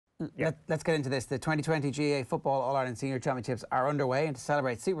Let's get into this. The 2020 GAA Football All-Ireland Senior Championships are underway, and to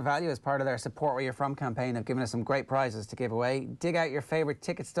celebrate Super Value as part of their Support Where You're From campaign have given us some great prizes to give away. Dig out your favourite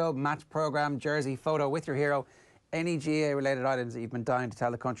ticket stub, match programme, jersey, photo with your hero, any GAA related items that you've been dying to tell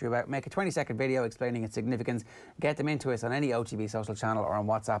the country about. Make a 20-second video explaining its significance. Get them into us on any OTB social channel or on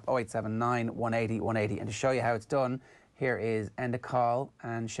WhatsApp 0879 180 180. And to show you how it's done, here is Enda, Coll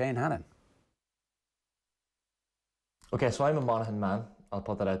and Hannon. Okay, so I'm a Monaghan man. I'll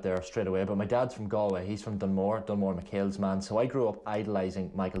put that out there straight away. But my dad's from Galway. He's from Dunmore McHale's man. So I grew up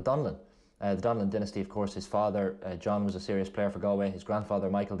idolising Michael Donnellan. The Donnellan dynasty, of course, his father, John, was a serious player for Galway. His grandfather,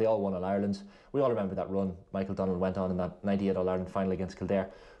 Michael, they all won All-Ireland. We all remember that run. Michael Donnellan went on in that 98 All-Ireland final against Kildare.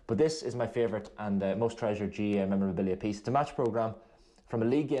 But this is my favourite and most treasured GAA Memorabilia piece. It's a match programme from a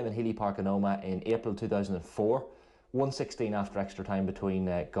league game in Healy Park in Omagh in April 2004. 1-16 after extra time between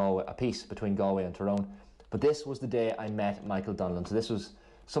Galway, a piece between Galway and Tyrone. But this was the day I met Michael Donnellan. So this was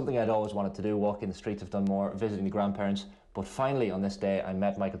something I'd always wanted to do, walking the streets of Dunmore, visiting the grandparents. But finally on this day I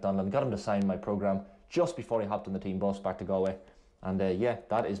met Michael Donnellan, got him to sign my programme just before he hopped on the team bus back to Galway. And yeah,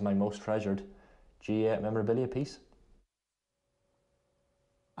 that is my most treasured GAA Memorabilia piece.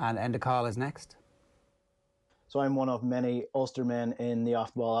 And Enda, Coll is next. So I'm one of many Ulstermen in the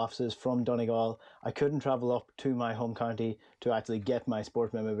off-ball offices from Donegal. I couldn't travel up to my home county to actually get my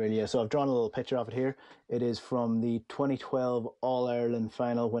sports memorabilia. So I've drawn a little picture of it here. It is from the 2012 All-Ireland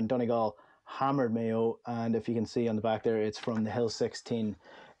final when Donegal hammered Mayo. And if you can see on the back there, it's from the Hill 16.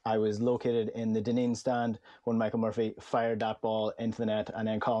 I was located in the Donnellan-signed when Michael Murphy fired that ball into the net, and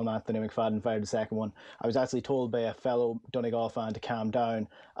then Colin Anthony McFadden fired the second one. I was actually told by a fellow Donegal fan to calm down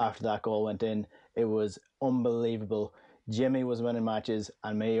after that goal went in. It was unbelievable. Jimmy was winning matches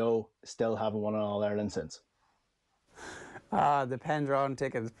and Mayo still haven't won an All-Ireland since. The pen-drawn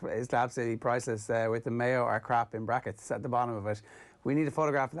ticket is absolutely priceless with the Mayo are crap in brackets at the bottom of it. We need a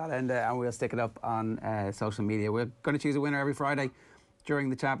photograph of that, Enda, and we'll stick it up on social media. We're going to choose a winner every Friday during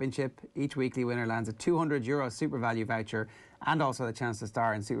the championship. Each weekly winner lands a €200 Super Value voucher and also the chance to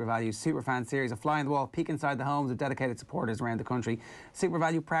star in Super Value's Superfan series, a fly-in-the-wall peek inside the homes of dedicated supporters around the country. Super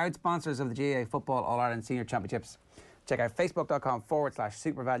Value, proud sponsors of the GAA Football All-Ireland Senior Championships. Check out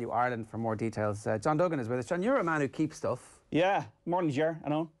facebook.com/Super Value Ireland for more details. John Duggan is with us. John, you're a man who keeps stuff. Yeah, morning, Ger, I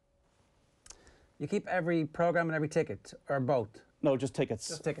know. You keep every programme and every ticket, or both? No, just tickets.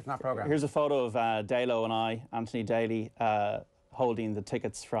 Just tickets, not programme. Here's a photo of Dalo and I, Anthony Daly, holding the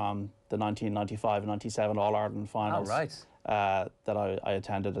tickets from the 1995 and 97 All-Ireland finals. Oh, right. That I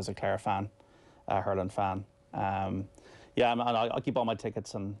attended as a Clare fan, hurling fan. Yeah, I keep all my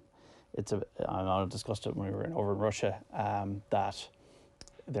tickets, and I discussed it when we were over in Russia, that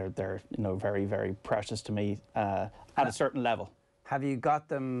they're very, very precious to me at a certain level. Have you got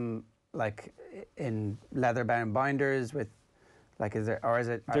them like in leather-bound binders with? Like, is there, or is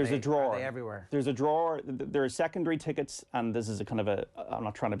it? There's a drawer. Are they everywhere? There's a drawer. There are secondary tickets, and this is a kind of a. I'm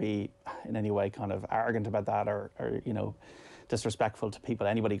not trying to be in any way kind of arrogant about that, or disrespectful to people.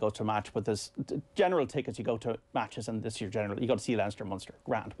 Anybody goes to a match, but there's general tickets. You go to matches, and this year generally you go to see Leinster, Munster,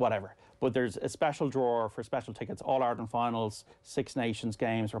 grand, whatever. But there's a special drawer for special tickets: All Ireland finals, Six Nations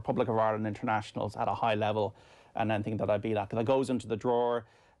games, Republic of Ireland internationals at a high level, and anything that I beat at. That goes into the drawer.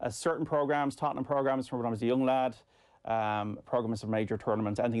 Certain programs, Tottenham programs from when I was a young lad. Programs of major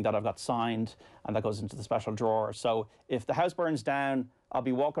tournaments, anything that I've got signed, and that goes into the special drawer. So if the house burns down, I'll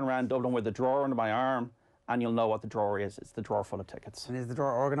be walking around Dublin with a drawer under my arm, and you'll know what the drawer is. It's the drawer full of tickets. And is the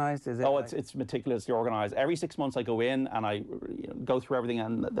drawer organised? Is it? Oh, it's meticulously organised. Every 6 months I go in and I go through everything,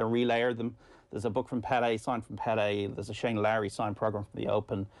 and they relayer them. There's a book from Pele, signed from Pele. There's a Shane Lowry signed programme from the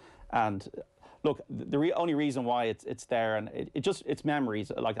Open, and look, the only reason why it's there, and it's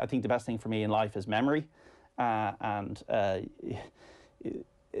memories. Like, I think the best thing for me in life is memory.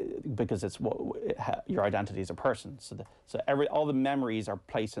 Because it's your identity as a person. So all the memories are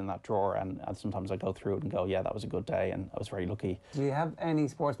placed in that drawer, and sometimes I go through it and go, yeah, that was a good day, and I was very lucky. Do you have any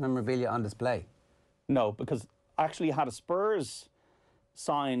sports memorabilia on display? No, because I actually had a Spurs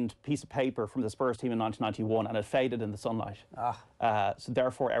signed piece of paper from the Spurs team in 1991, and it faded in the sunlight. So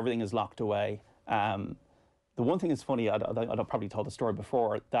therefore everything is locked away. The one thing that's funny, I've probably told the story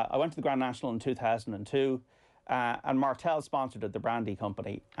before, that I went to the Grand National in 2002, and Martell sponsored it, the brandy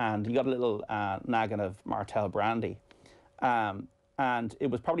company, and he got a little nagging of Martell brandy. And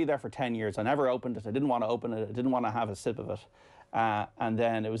it was probably there for 10 years. I never opened it. I didn't want to open it. I didn't want to have a sip of it. And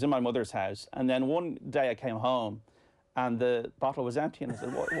then it was in my mother's house. And then one day I came home, and the bottle was empty, and I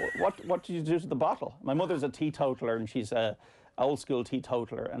said, what did you do to the bottle? My mother's a teetotaler, and she's a old school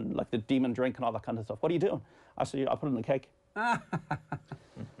teetotaler, and like the demon drink and all that kind of stuff. What are you doing? I said, I'll put it in the cake.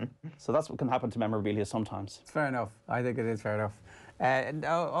 So that's what can happen to memorabilia sometimes. It's fair enough. I think it is fair enough. And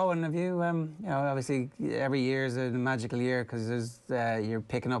Owen, have you, you know, obviously every year is a magical year because you're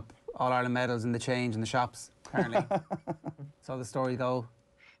picking up All-Ireland medals in the change in the shops, apparently. So the story go.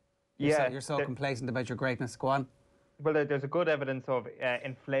 You're so complacent about your greatness. Go on. Well, there's a good evidence of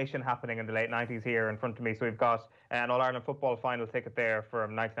inflation happening in the late 90s here in front of me. So we've got an All-Ireland football final ticket there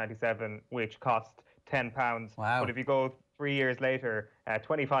from 1997, which cost £10. Wow. But if you go 3 years later,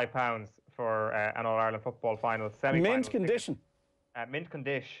 £25 for an All-Ireland football final semi-final. Mint condition. Mint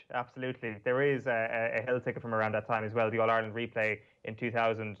condition, absolutely. There is a Hill ticket from around that time as well, the All-Ireland replay in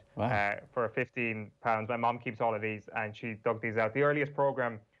 2000 for £15. My mom keeps all of these, and she dug these out. The earliest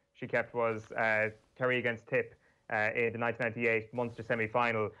programme she kept was Kerry against Tip in the 1998 Munster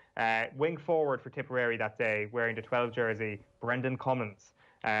semi-final. Wing forward for Tipperary that day, wearing the 12 jersey, Brendan Cummins.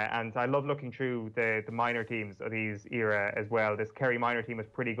 And I love looking through the minor teams of these era as well. This Kerry minor team was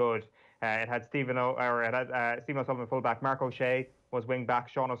pretty good. It had Stephen O'Sullivan fullback, Mark O'Shea was wing back,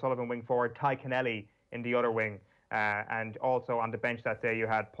 Sean O'Sullivan wing forward, Ty Kennelly in the other wing. And also on the bench that day you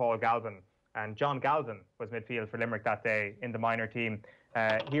had Paul Galvin. And John Galvin was midfield for Limerick that day in the minor team.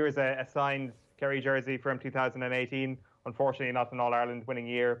 Here is a signed Kerry jersey from 2018. Unfortunately, not an All-Ireland winning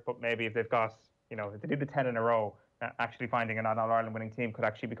year, but maybe if they've got, you know, if they do the 10 in a row, actually finding an All-Ireland winning team could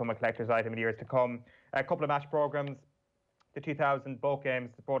actually become a collector's item in years to come. A couple of match programmes. The 2000 both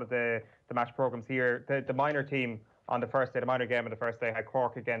games supported the match programmes here. The minor team on the first day, the minor game on the first day had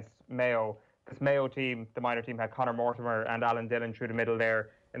Cork against Mayo. This Mayo team, the minor team, had Conor Mortimer and Alan Dillon through the middle there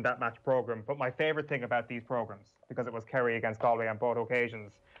in that match programme. But my favourite thing about these programmes, because it was Kerry against Galway on both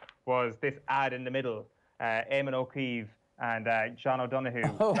occasions, was this ad in the middle. Eamon O'Keefe and John O'Donoghue,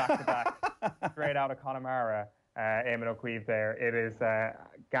 back-to-back, straight out of Connemara. Eamon O'Keefe there. It is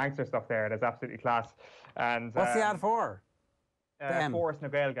gangster stuff there. It is absolutely class. And what's the ad for? Forrest na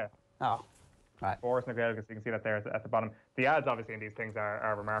Gaeilge. Oh, right. Forrest na Gaeilge, so you can see that there at the bottom. The ads, obviously, in these things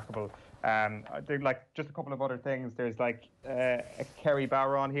are remarkable. Like just a couple of other things. There's like a Kerry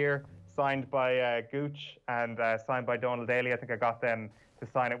Barrow on here, signed by Gooch and signed by Donald Daly. I think I got them to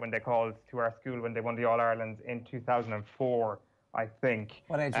sign it when they called to our school when they won the All-Ireland in 2004, I think.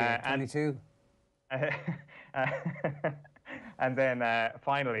 What age are you? 22? And then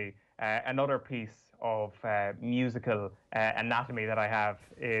finally, another piece of musical anatomy that I have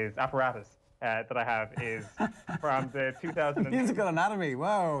is apparatus. That I have is from the 2000. Musical anatomy.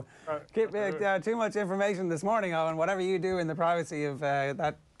 Whoa! Too much information this morning, Owen. Whatever you do in the privacy of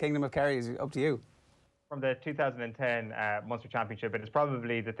that Kingdom of Kerry is up to you. From the 2010 Munster Championship, it is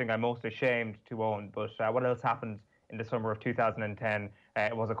probably the thing I'm most ashamed to own. But what else happened in the summer of 2010?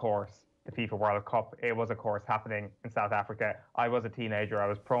 It was, of course, the FIFA World Cup. It was, of course, happening in South Africa. I was a teenager. I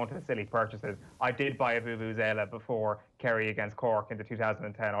was prone to silly purchases. I did buy a vuvuzela before Kerry against Cork in the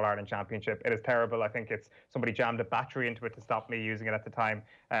 2010 All-Ireland Championship. It is terrible. I think somebody jammed a battery into it to stop me using it at the time,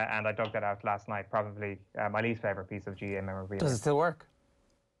 and I dug that out last night. Probably my least favourite piece of GAA Memorabilia. Does it still work?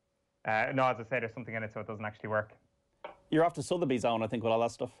 No, as I say, there's something in it, so it doesn't actually work. You're off to Sotheby's, Owen, I think, with all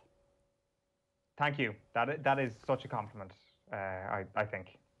that stuff. Thank you. That is such a compliment, I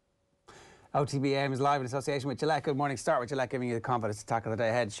think. OTB AM is live in association with Gillette. Good morning. Start with Gillette giving you the confidence to tackle the day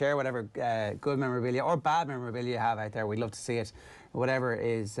ahead. Share whatever good memorabilia or bad memorabilia you have out there. We'd love to see it. Whatever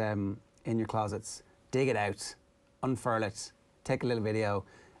is in your closets, dig it out, unfurl it, take a little video,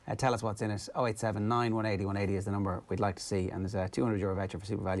 tell us what's in it. 0879 180 180 is the number we'd like to see. And there's a €200 voucher for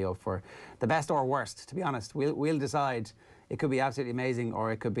Super Value for the best or worst. To be honest, we'll decide. It could be absolutely amazing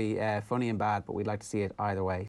or it could be funny and bad, but we'd like to see it either way.